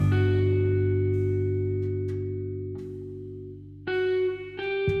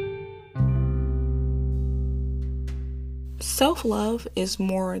Self-love is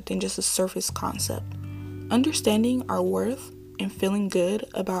more than just a surface concept. Understanding our worth and feeling good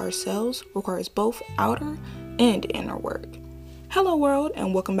about ourselves requires both outer and inner work. Hello world,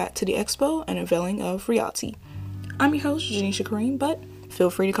 and welcome back to the EXPO, an unveiling of reality. I'm your host, Janisha Kareem, but feel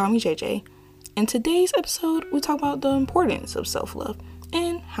free to call me JJ. In today's episode, we talk about the importance of self-love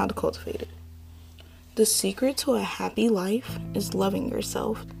and how to cultivate it. The secret to a happy life is loving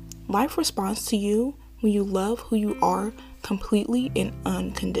yourself. Life responds to you when you love who you are completely and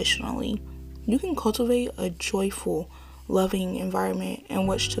unconditionally. You can cultivate a joyful, loving environment in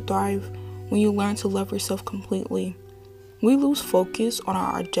which to thrive when you learn to love yourself completely. We lose focus on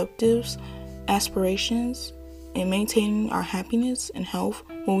our objectives, aspirations, and maintaining our happiness and health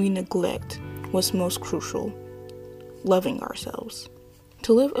when we neglect what's most crucial, loving ourselves.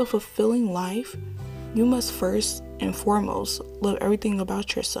 To live a fulfilling life, you must first and foremost love everything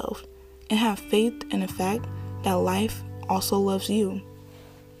about yourself and have faith in the fact that life also loves you.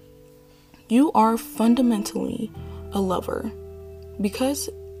 You are fundamentally a lover because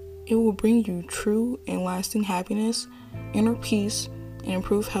it will bring you true and lasting happiness, inner peace, and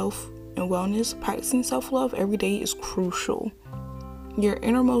improved health and wellness. Practicing self-love every day is crucial. Your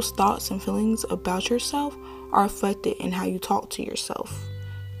innermost thoughts and feelings about yourself are reflected in how you talk to yourself,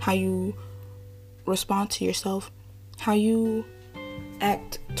 how you respond to yourself, how you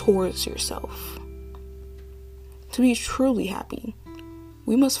act towards yourself. To be truly happy,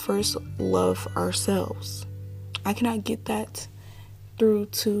 we must first love ourselves. I cannot get that through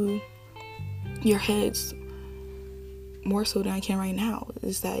to your heads more so than I can right now,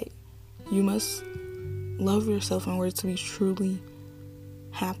 is that you must love yourself in order to be truly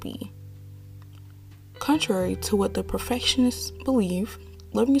happy. Contrary to what the perfectionists believe,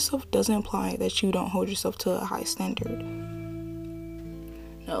 loving yourself doesn't imply that you don't hold yourself to a high standard.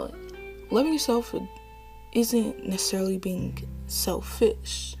 No, loving yourself isn't necessarily being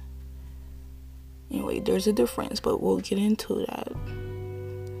selfish. Anyway, there's a difference, but we'll get into that.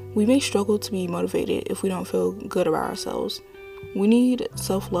 We may struggle to be motivated if we don't feel good about ourselves. We need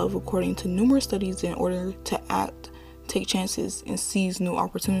self-love according to numerous studies in order to act, take chances, and seize new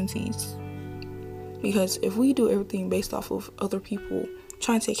opportunities. Because if we do everything based off of other people,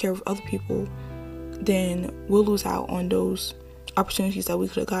 trying to take care of other people, then we'll lose out on those opportunities that we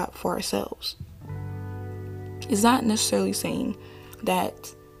could have got for ourselves. It's not necessarily saying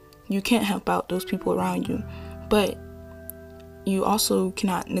that you can't help out those people around you, but you also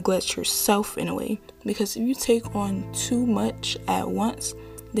cannot neglect yourself in a way, because if you take on too much at once,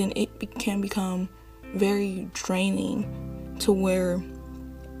 then it can become very draining to where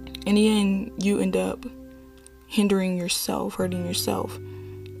in the end you end up hindering yourself, hurting yourself.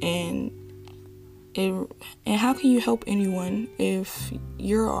 And how can you help anyone if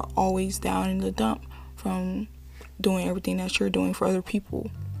you're always down in the dump from doing everything that you're doing for other people?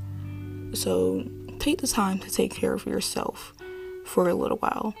 So take the time to take care of yourself for a little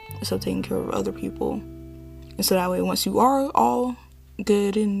while instead of taking care of other people. And so that way, once you are all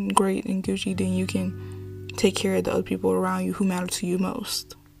good and great and Gucci, then you can take care of the other people around you who matter to you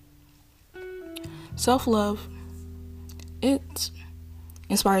most. Self-love, it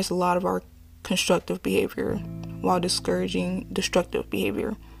inspires a lot of our constructive behavior while discouraging destructive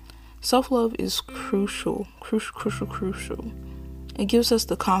behavior. Self-love is crucial. It gives us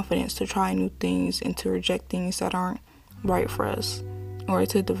the confidence to try new things and to reject things that aren't right for us. In order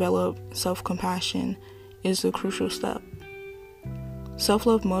to develop self-compassion is a crucial step.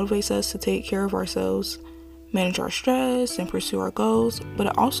 Self-love motivates us to take care of ourselves, manage our stress, and pursue our goals, but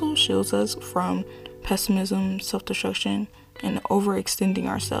it also shields us from pessimism, self-destruction, and overextending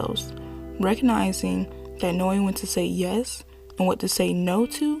ourselves. Recognizing that knowing when to say yes and what to say no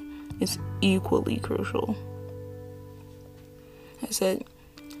to is equally crucial. I said,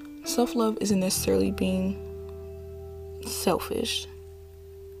 self-love isn't necessarily being selfish.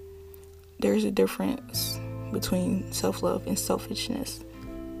 There's a difference between self-love and selfishness.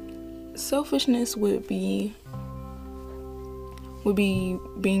 Selfishness would be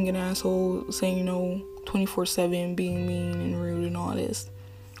being an asshole, saying 24/7, being mean and rude and all this.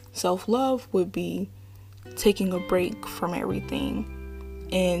 Self-love would be taking a break from everything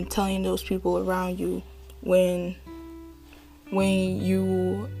and telling those people around you when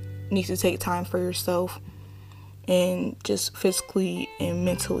you need to take time for yourself and just physically and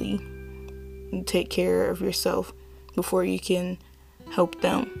mentally take care of yourself before you can help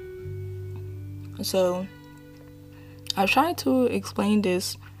them. So I've tried to explain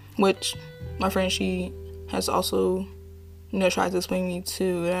this, which my friend, she has also tried to explain me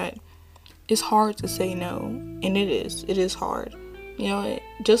too, that it's hard to say no, and it is hard.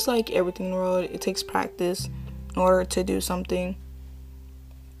 Just like everything in the world, it takes practice, in order to do something.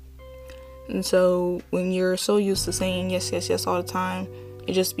 And so when you're so used to saying yes, yes, yes all the time,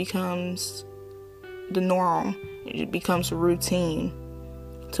 it just becomes the norm. It becomes a routine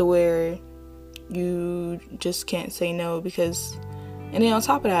to where you just can't say no. Because, and then on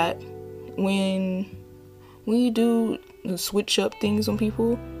top of that, when you do switch up things on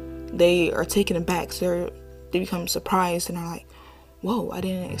people, they are taken aback. So they become surprised and are like, whoa, I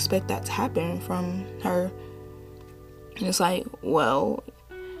didn't expect that to happen from her. And it's like, well,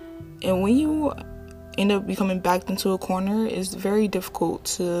 and when you end up becoming backed into a corner, it's very difficult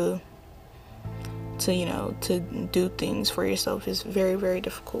to do things for yourself. It's very, very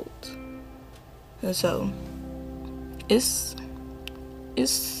difficult. And so it's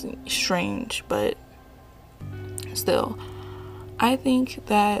strange, but still, I think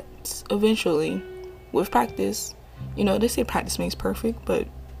that eventually, with practice, they say practice makes perfect, but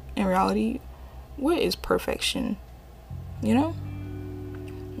in reality, what is perfection? No.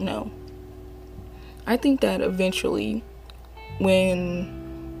 I think that eventually,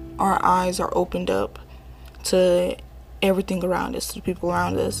 when our eyes are opened up to everything around us, to the people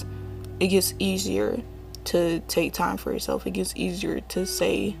around us, it gets easier to take time for yourself. It gets easier to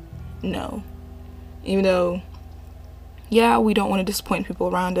say no. Even though, yeah, we don't want to disappoint people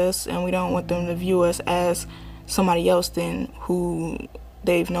around us, and we don't want them to view us as somebody else than who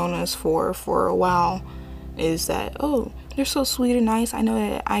they've known us for a while. Is that, oh, they're so sweet and nice, I know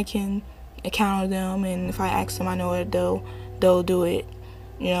that I can count on them, and if I ask them, I know that they'll do it.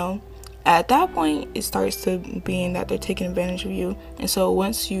 At that point, it starts to being that they're taking advantage of you. And so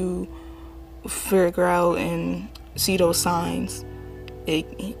once you figure out and see those signs,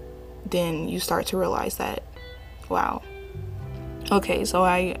 then you start to realize that, wow, okay, so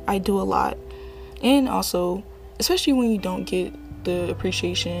I do a lot. And also, especially when you don't get the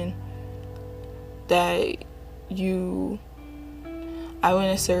appreciation that I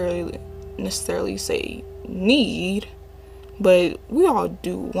wouldn't necessarily say need, but we all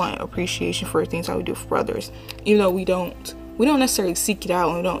do want appreciation for things that we do for others. Even though we don't necessarily seek it out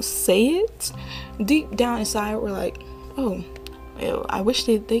and we don't say it, deep down inside we're like, oh, I wish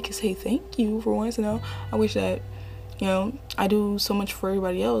that they could say thank you for once. I wish that I do so much for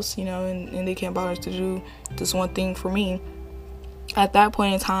everybody else, and they can't bother to do this one thing for me. At that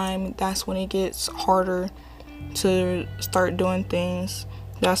point in time, that's when it gets harder to start doing things.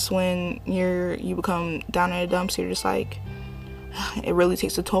 That's when you become down in the dumps. You're just like, it really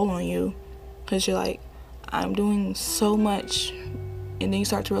takes a toll on you, because you're like, I'm doing so much, and then you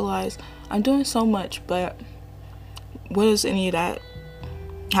start to realize, I'm doing so much, but what does any of that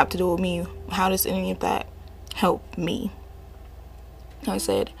have to do with me? How does any of that help me? Like I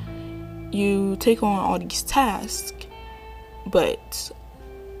said, you take on all these tasks, but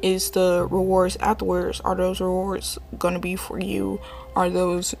is the rewards afterwards, are those rewards going to be for you? Are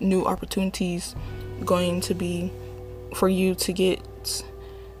those new opportunities going to be for you to get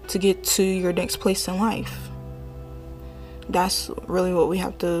to your next place in life? That's really what we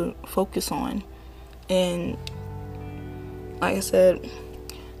have to focus on. And like I said,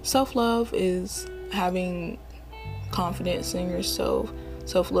 self-love is having confidence in yourself.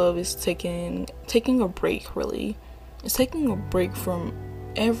 Self-love is taking a break, really. It's taking a break from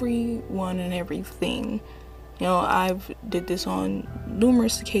everyone and everything. I've did this on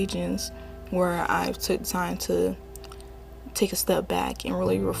numerous occasions where I've took time to take a step back and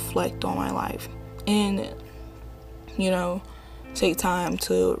really reflect on my life, and take time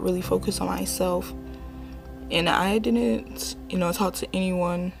to really focus on myself. And I didn't talk to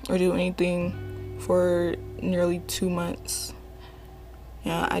anyone or do anything for nearly 2 months.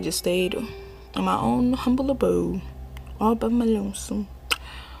 I just stayed in my own humble abode, all by my lonesome.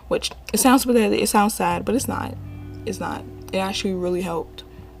 Which, it sounds pathetic, it sounds sad, but it's not. It actually really helped.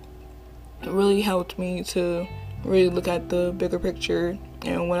 It really helped me to really look at the bigger picture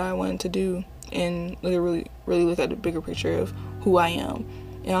and what I wanted to do, and really look at the bigger picture of who I am.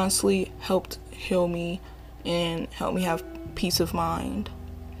 It honestly helped heal me and help me have peace of mind,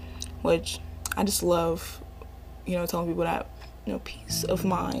 which I just love, telling people that, peace of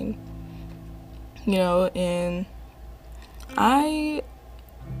mind, and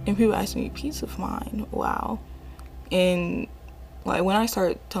people ask me, peace of mind, wow. And like, when I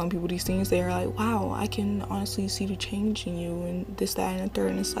start telling people these things, they're like, wow, I can honestly see the change in you, and this, that, and the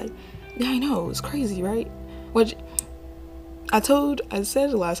third. And it's like, yeah, I know, it's crazy, right? Which I said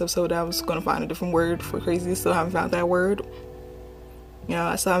in the last episode that I was going to find a different word for crazy. Still haven't found that word.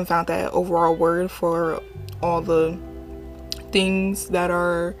 I still haven't found that overall word for all the things that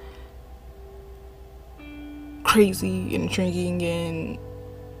are crazy and intriguing and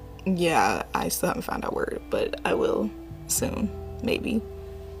Yeah, I still haven't found that word, but I will soon. Maybe.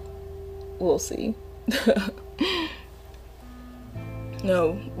 We'll see.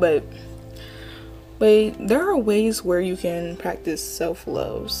 No, but there are ways where you can practice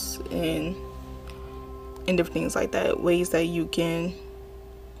self-love and different things like that. Ways that you can,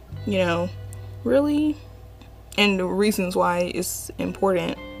 really, and the reasons why it's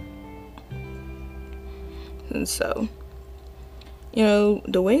important. And so,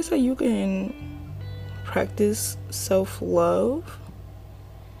 the ways that you can practice self-love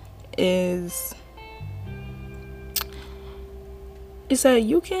is that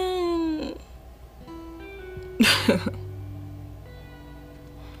you can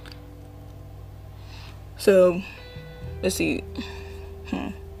so let's see,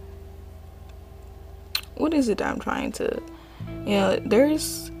 what is it that I'm trying to,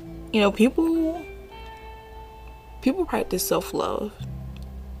 there's, people practice self-love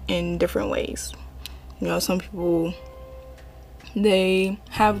in different ways. Some people, they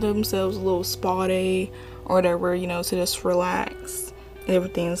have themselves a little spa day or whatever, to just relax and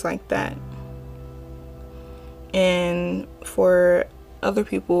everything like that. And for other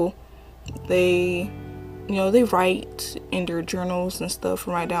people, they write in their journals and stuff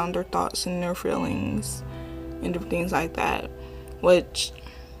and write down their thoughts and their feelings and different things like that, which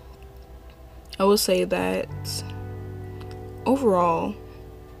I would say that overall,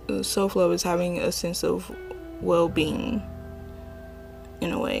 self-love is having a sense of well-being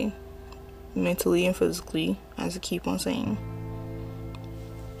in a way, mentally and physically, as I keep on saying.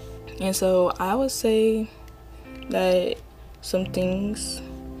 And so I would say that some things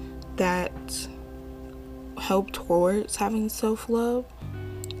that help towards having self-love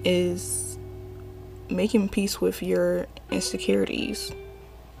is making peace with your insecurities,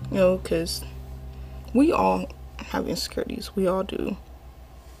 because we all have insecurities. We all do.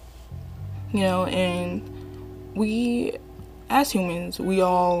 And we, as humans, we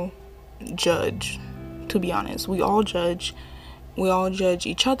all judge, to be honest. We all judge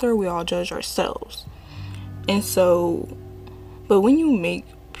each other, we all judge ourselves. And so, but when you make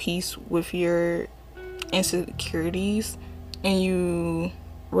peace with your insecurities and you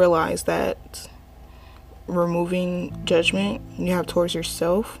realize that removing judgment you have towards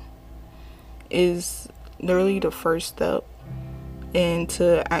yourself is literally the first step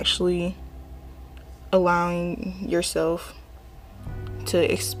into actually allowing yourself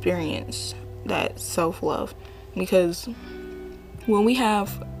to experience that self-love. Because when we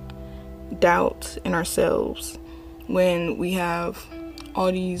have doubt in ourselves, when we have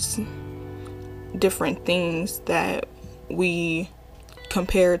all these different things that we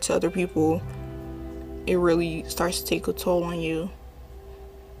compare to other people, it really starts to take a toll on you.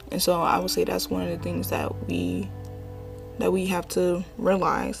 And so I would say that's one of the things that we have to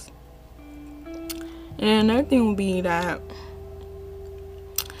realize. And another thing would be that,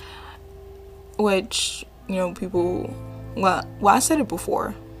 which, people, well, I said it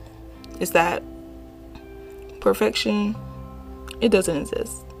before, is that perfection, it doesn't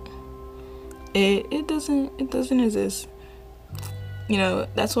exist. It doesn't exist.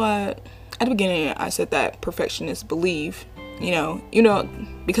 That's why at the beginning I said that perfectionists believe,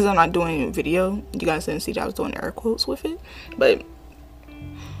 because I'm not doing video, you guys didn't see that I was doing air quotes with it, but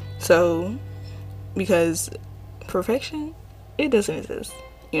so, because perfection, it doesn't exist,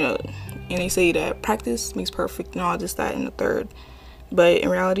 and they say that practice makes perfect and all this, that, and the third, but in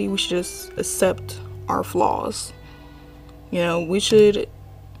reality, we should just accept our flaws. We should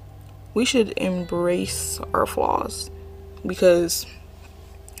embrace our flaws, because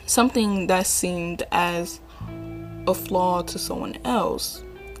something that seemed as a flaw to someone else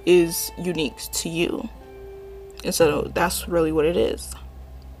is unique to you. And so that's really what it is.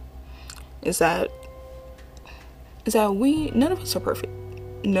 Is that none of us are perfect.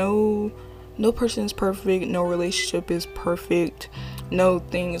 No person is perfect. No relationship is perfect. No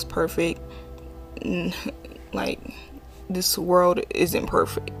thing is perfect. Like, this world isn't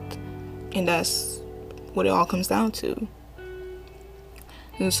perfect. And that's what it all comes down to.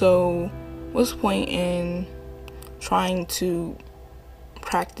 And so, what's the point in trying to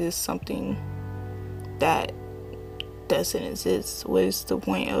practice something that doesn't exist? What is the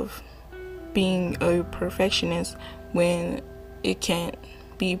point of being a perfectionist when it can't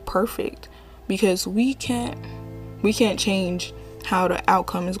be perfect? Because we can't change how the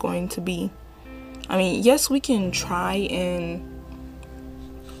outcome is going to be. I mean, yes, we can try and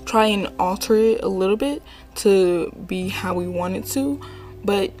alter it a little bit to be how we want it to,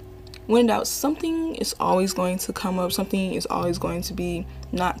 but when in doubt, something is always going to come up, something is always going to be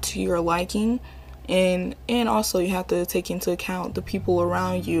not to your liking, And also you have to take into account the people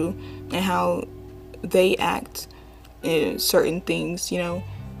around you and how they act in certain things,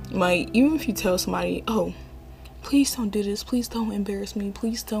 like even if you tell somebody, oh, please don't do this, please don't embarrass me,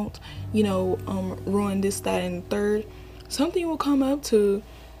 please don't ruin this, that, and the third, something will come up to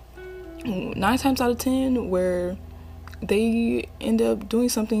 9 times out of 10 where they end up doing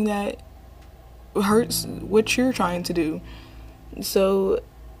something that hurts what you're trying to do. So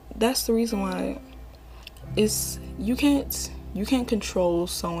that's the reason why you can't control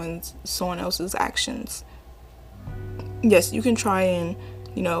someone else's actions. Yes, you can try and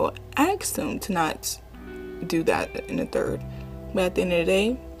ask them to not do that in the third, but at the end of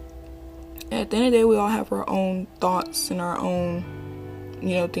the day we all have our own thoughts and our own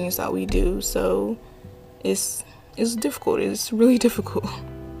things that we do. So it's difficult. It's really difficult.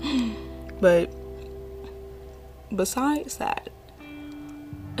 But besides that,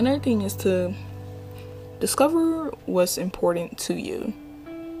 another thing is to discover what's important to you,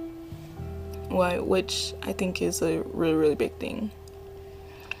 which I think is a really, really big thing.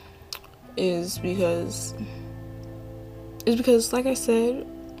 Is because like I said,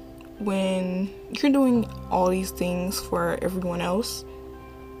 when you're doing all these things for everyone else,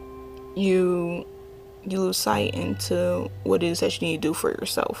 you lose sight into what it is that you need to do for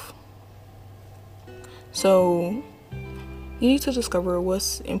yourself. So you need to discover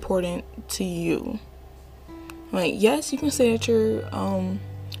what's important to you. Like, yes, you can say that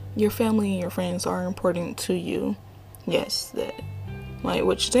your family and your friends are important to you. Yes, that, like,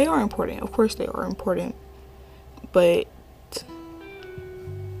 which they are important. Of course they are important. But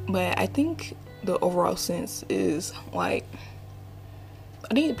I think the overall sense is, like,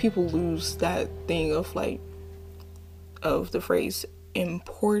 I think people lose that thing of the phrase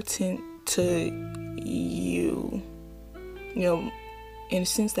important to you. In the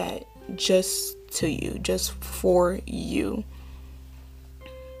sense that just to you, just for you.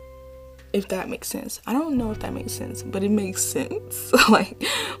 If that makes sense. I don't know if that makes sense, but it makes sense. like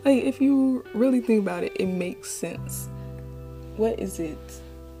if you really think about it, it makes sense. What is it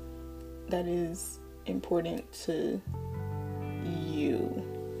that is important to you?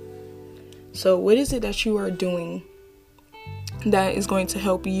 So what is it that you are doing that is going to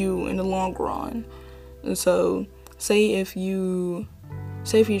help you in the long run? And so say if you're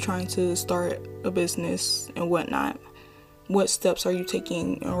trying to start a business and whatnot, what steps are you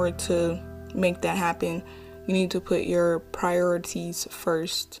taking in order to make that happen? You need to put your priorities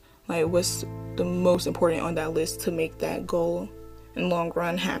first. Like, what's the most important on that list to make that goal in the long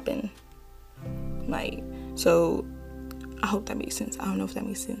run happen? Like, so I hope that makes sense. I don't know if that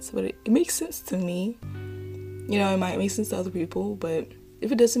makes sense, but it makes sense to me. It might make sense to other people, but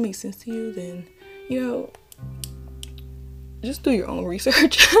if it doesn't make sense to you, then, just do your own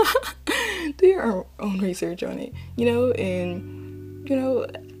research. Do your own research on it, and,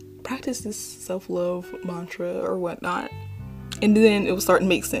 practice this self-love mantra or whatnot. And then it will start to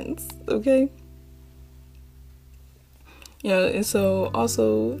make sense, okay? And so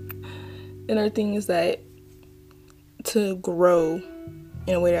also another thing is that to grow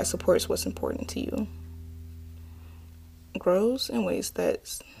in a way that supports what's important to you. Grows in ways that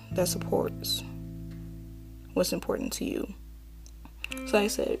supports what's important to you. So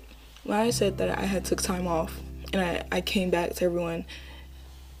when I said that I had took time off and I came back to everyone,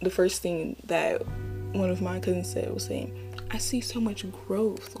 the first thing that one of my cousins said was saying, I see so much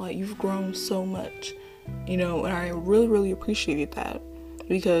growth. Like, you've grown so much, and I really, really appreciated that,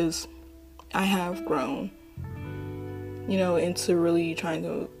 because I have grown, into really trying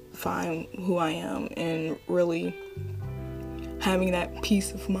to find who I am and really having that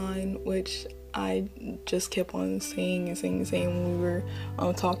peace of mind, which I just kept on saying when we were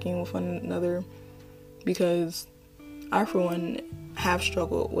talking with one another, because I, for one, have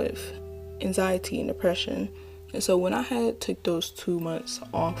struggled with anxiety and depression. And so when I took those 2 months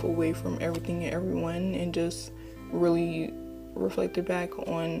off away from everything and everyone and just really reflected back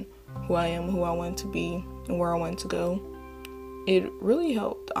on who I am, who I want to be, and where I want to go, it really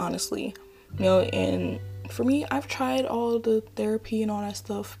helped, honestly. And for me, I've tried all the therapy and all that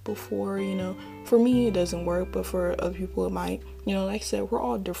stuff before. For me it doesn't work, but for other people it might. Like I said, we're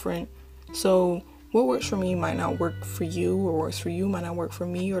all different. So what works for me might not work for you, or works for you might not work for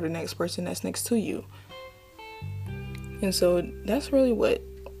me or the next person that's next to you. And so that's really what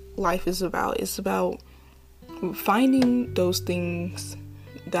life is about. It's about finding those things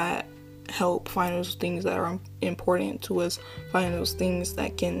that help, finding those things that are important to us, finding those things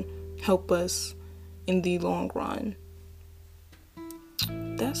that can help us in the long run.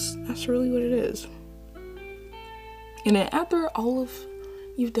 That's really what it is. And then after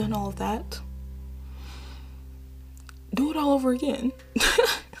you've done all of that, do it all over again.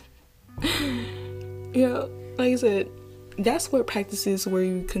 Yeah, like I said, that's what practice is, where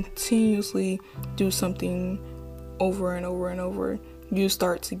you continuously do something over and over and over. You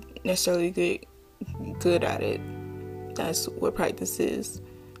start to necessarily get good at it. That's what practice is.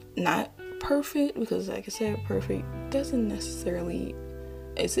 Not perfect, because like I said, perfect doesn't necessarily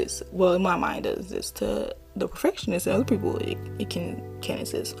exist. Well, in my mind, it does exist. To the perfectionists and other people, it can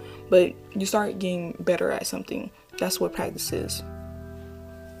exist. But you start getting better at something. That's what practice is.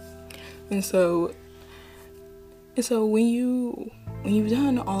 And so when you've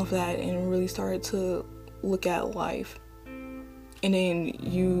done all of that and really started to look at life, and then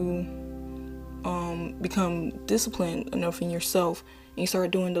you become disciplined enough in yourself, and you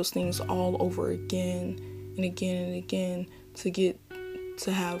start doing those things all over again and again and again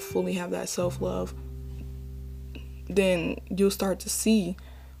to fully have that self-love, then you'll start to see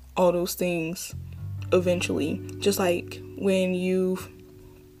all those things eventually. Just like when you've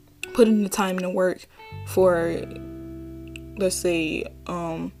put in the time and the work for, let's say,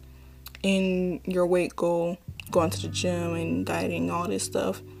 in your weight goal, going to the gym and dieting, all this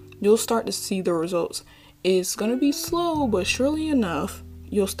stuff, you'll start to see the results. It's gonna be slow, but surely enough,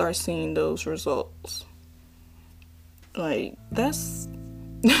 you'll start seeing those results. Like, that's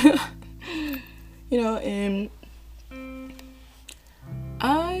and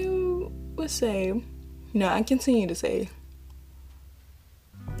I would say, I continue to say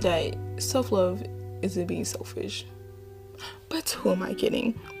that self-love isn't being selfish. But who am I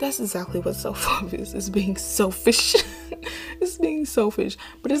kidding? That's exactly what self-love is. It's being selfish. It's being selfish.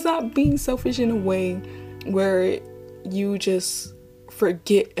 But it's not being selfish in a way where you just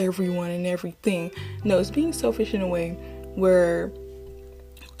forget everyone and everything. No, it's being selfish in a way where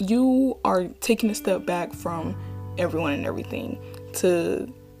you are taking a step back from everyone and everything to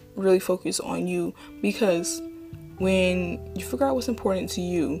really focus on you. Because when you figure out what's important to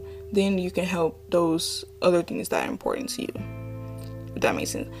you, then you can help those other things that are important to you. If that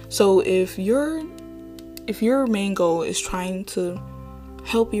makes sense. So if your main goal is trying to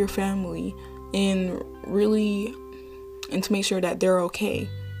help your family and to make sure that they're okay,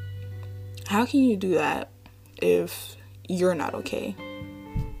 how can you do that if you're not okay?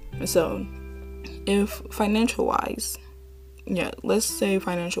 And so if financial wise, let's say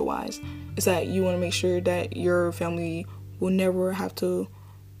financial wise, is that you want to make sure that your family will never have to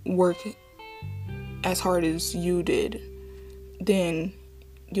work as hard as you did, then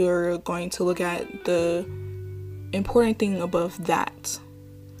you're going to look at the important thing above that.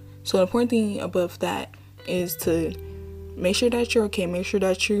 So the important thing above that is to make sure that you're okay, make sure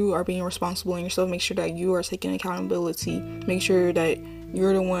that you are being responsible in yourself, make sure that you are taking accountability, make sure that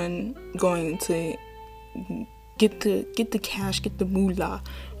you're the one going to get the cash, get the moolah,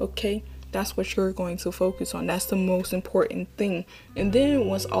 okay? That's what you're going to focus on. That's the most important thing. And then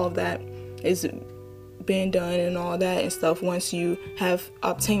once all of that is been done and all that and stuff, once you have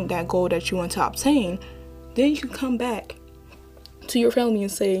obtained that goal that you want to obtain, then you can come back to your family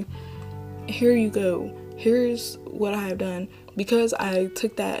and say, here you go. Here's what I have done. Because I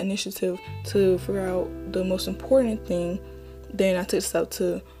took that initiative to figure out the most important thing, then I took a step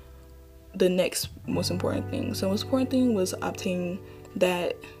to the next most important thing. So the most important thing was obtaining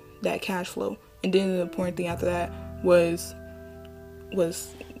that cash flow. And then the important thing after that was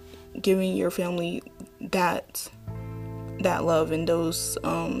giving your family that love and those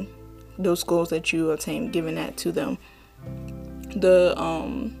goals that you obtained, giving that to them.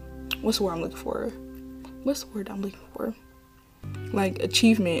 What's the word I'm looking for? Like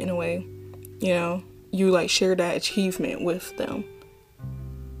achievement in a way, you like share that achievement with them.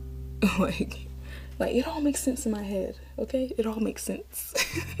 like it all makes sense in my head, okay? It all makes sense.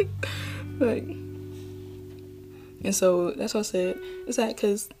 And so that's what I said. It's that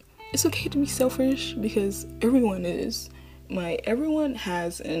because it's okay to be selfish, because everyone is. Like, everyone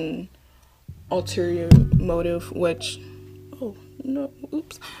has an ulterior motive, which, but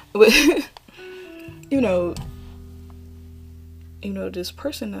this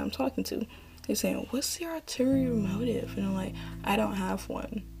person that I'm talking to, they're saying, what's your ulterior motive? And I'm like, I don't have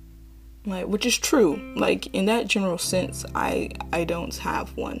one. Like, which is true. Like, in that general sense, I don't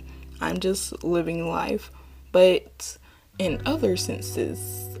have one. I'm just living life. But in other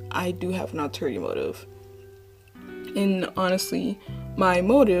senses, I do have an ulterior motive. And honestly, my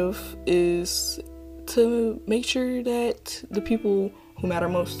motive is to make sure that the people who matter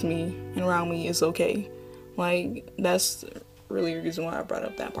most to me and around me is okay. Like, that's really the reason why I brought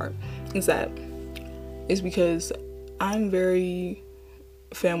up that part. It's because I'm very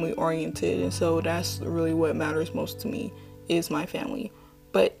family oriented, and so that's really what matters most to me, is my family.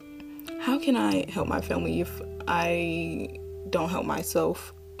 But how can I help my family if I don't help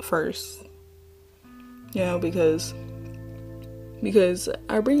myself first, because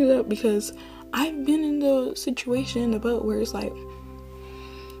I bring it up because I've been in the situation in the boat where it's like,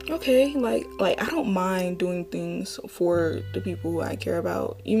 okay, like I don't mind doing things for the people who I care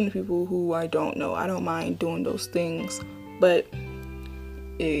about, even the people who I don't know. I don't mind doing those things, but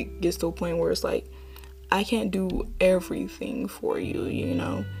it gets to a point where it's like, I can't do everything for you,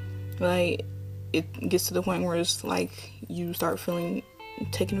 like it gets to the point where it's like you start feeling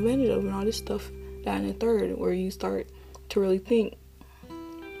taken advantage of and all this stuff, that and the third, where you start to really think,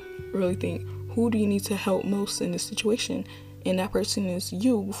 who do you need to help most in this situation? And that person is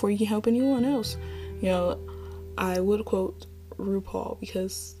you before you can help anyone else. I would quote RuPaul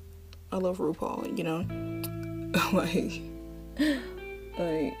because I love RuPaul, like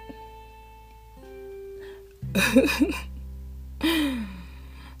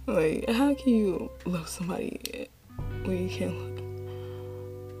like, how can you love somebody when you can't love?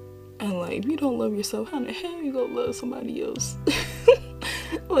 And like, if you don't love yourself, how the hell you gonna love somebody else?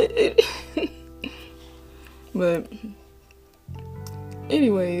 But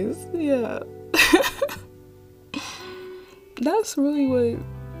anyways, yeah. That's really what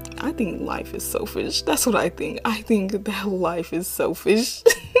I think. Life is selfish. That's what I think. I think that life is selfish.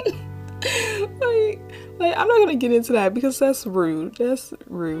 like I'm not gonna get into that because that's rude.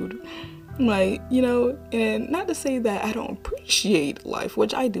 Like, and not to say that I don't appreciate life,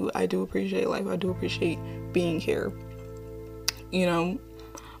 which I do appreciate life. I do appreciate being here,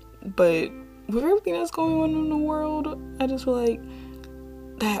 but with everything that's going on in the world, I just feel like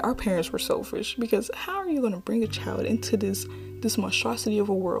that our parents were selfish, because how are you going to bring a child into this monstrosity of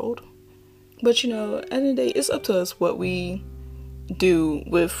a world? But at the end of the day, it's up to us what we do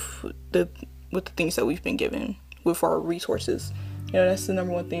with the things that we've been given, with our resources. That's the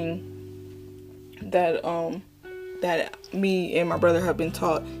number one thing that me and my brother have been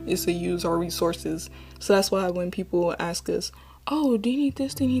taught, is to use our resources. So that's why when people ask us, oh, do you need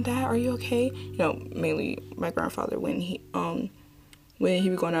this, do you need that, are you okay? Mainly my grandfather, when he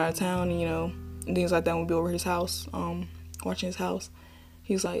be going out of town, and things like that, we'll be over his house, watching his house.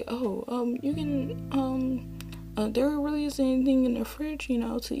 He's like, oh, you can, there really isn't anything in the fridge,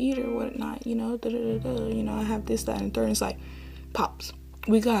 to eat or whatnot, I have this, that, and third. And it's like, Pops,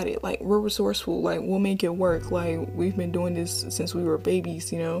 we got it. Like, we're resourceful. Like, we'll make it work. Like, we've been doing this since we were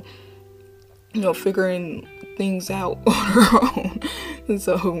babies, figuring things out on our own. And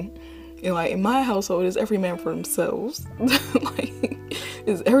so, in my household, it's every man for themselves. Like,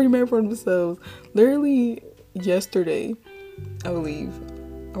 it's every man for themselves. Literally yesterday, I believe,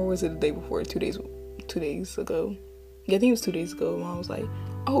 or was it the day before? 2 days ago. Yeah, I think it was 2 days ago. Mom was like,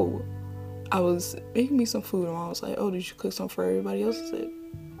 oh, I was making me some food, and Mom was like, oh, did you cook some for everybody else? I said,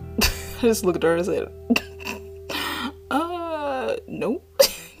 I just looked at her and said, nope.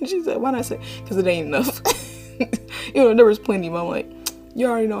 She said, why not? I said, because it ain't enough. There was plenty, but I'm like, you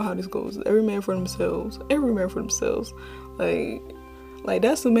already know how this goes. Every man for themselves. Like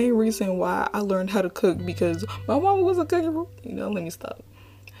that's the main reason why I learned how to cook, because my mom wasn't cooking. Let me stop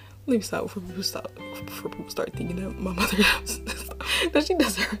before people start thinking that my mother does. That she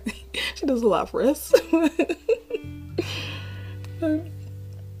does everything. She does a lot for us.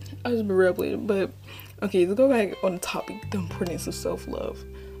 I just been rambling, but okay, to go back on the topic, the importance of self-love.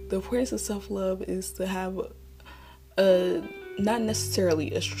 The importance of self-love is to have not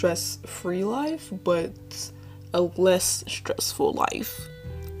necessarily a stress-free life, but a less stressful life.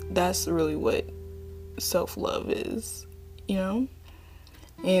 That's really what self-love is, and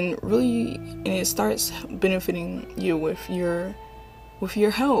it starts benefiting you with your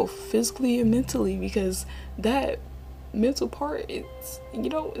health, physically and mentally, because that mental part, it's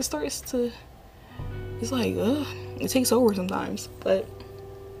like it takes over sometimes. But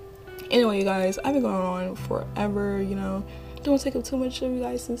anyway, you guys, I've been going on forever, don't want to take up too much of you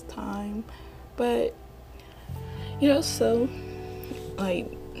guys' time, but so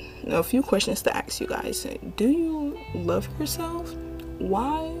like a few questions to ask you guys. Do you love yourself?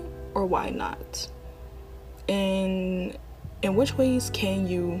 Why or why not? And in which ways can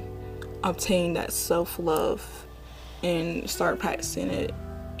you obtain that self-love and start practicing it?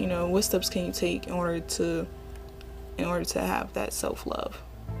 What steps can you take in order to have that self-love?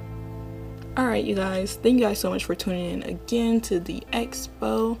 All right, you guys, thank you guys so much for tuning in again to the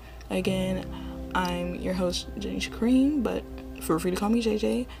EXPO. Again, I'm your host, Jenny Shakreem, but feel free to call me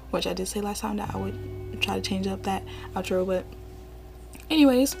JJ, which I did say last time that I would try to change up that outro. But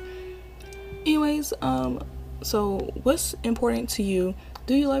anyways, so what's important to you?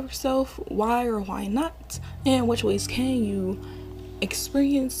 Do you love yourself? Why or why not? And which ways can you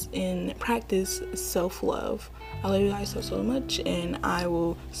experience and practice self-love. I love you guys so much, and I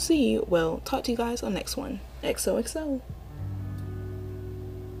will talk to you guys on the next one. XOXO.